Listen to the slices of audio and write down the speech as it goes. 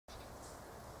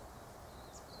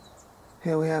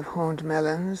Here we have horned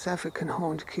melons, African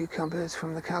horned cucumbers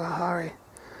from the Kalahari.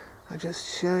 I'm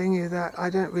just showing you that I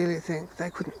don't really think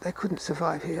they couldn't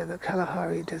survive here. The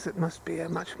Kalahari Desert must be a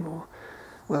much more,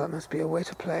 well, it must be a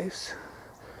wetter place.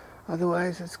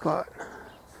 Otherwise it's got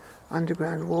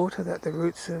underground water that the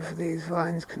roots of these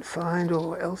vines can find,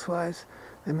 or elsewise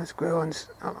they must grow on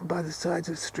by the sides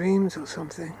of streams or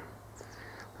something.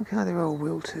 Look how they're all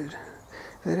wilted.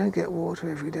 If they don't get water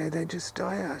every day, they just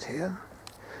die out here.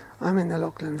 I'm in the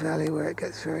Lachlan Valley where it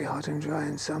gets very hot and dry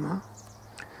in summer.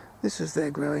 This is their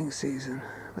growing season,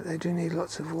 but they do need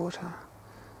lots of water.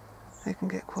 They can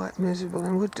get quite miserable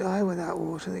and would die without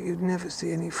water, that you'd never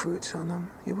see any fruits on them.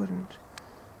 You wouldn't.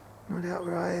 Not out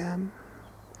where I am.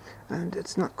 And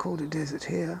it's not called a desert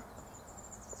here.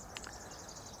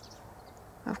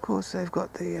 Of course they've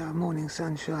got the morning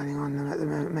sun shining on them at the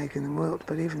moment, making them wilt,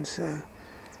 but even so,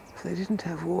 if they didn't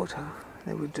have water,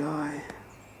 they would die.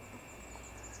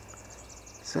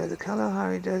 So the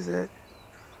Kalahari Desert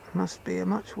must be a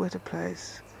much wetter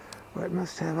place, or it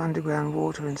must have underground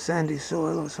water and sandy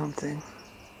soil or something.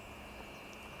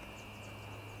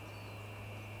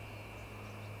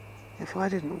 If I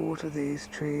didn't water these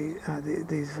trees,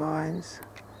 these vines,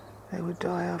 they would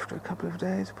die after a couple of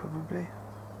days probably.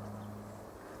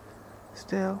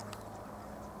 Still,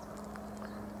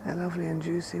 they're lovely and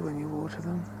juicy when you water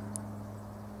them.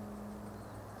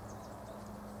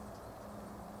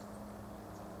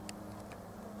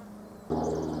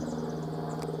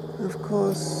 Of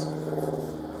course,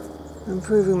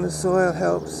 improving the soil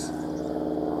helps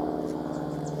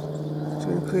to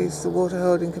increase the water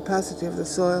holding capacity of the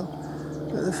soil.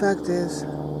 But the fact is,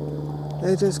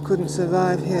 they just couldn't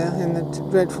survive here in the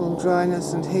dreadful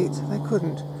dryness and heat. They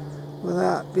couldn't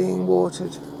without being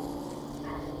watered.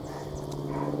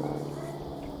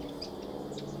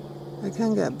 They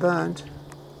can get burnt.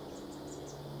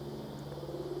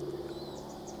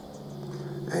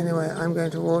 Anyway, I'm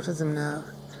going to water them now,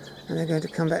 and they're going to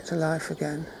come back to life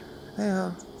again. They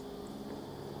are.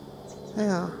 They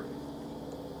are.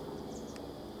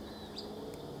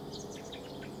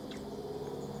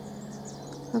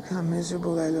 Look how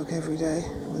miserable they look every day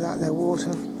without their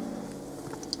water.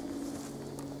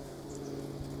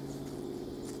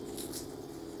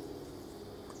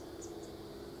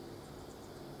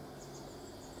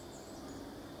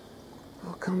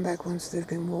 I'll come back once they've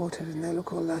been watered and they'll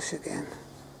look all lush again.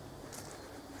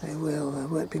 They will, they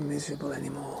won't be miserable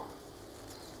anymore.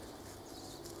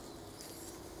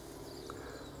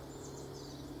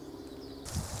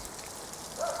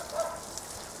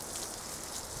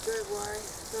 Don't worry,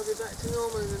 they'll be back to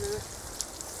normal in a minute.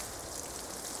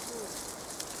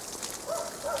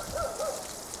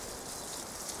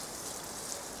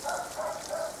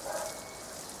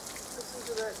 Listen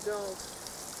to that dog.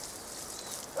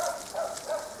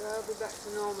 They'll be back to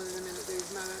normal in a minute,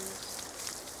 these melons.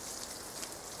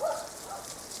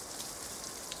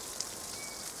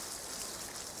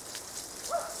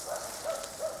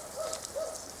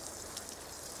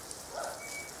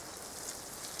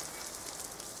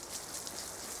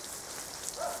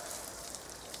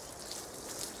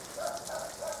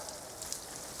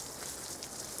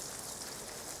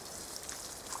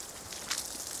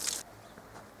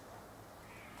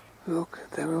 Look,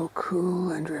 they're all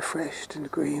cool and refreshed and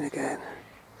green again.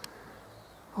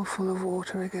 All full of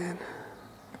water again.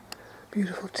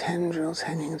 Beautiful tendrils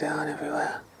hanging down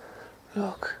everywhere.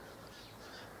 Look,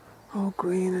 all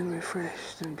green and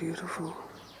refreshed and beautiful.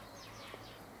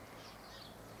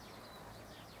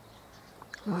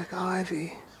 Like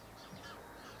ivy.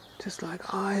 Just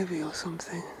like ivy or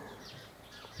something.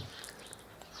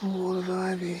 A wall of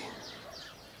ivy.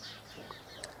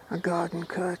 A garden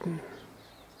curtain.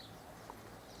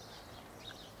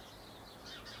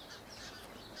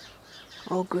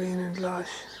 All green and lush.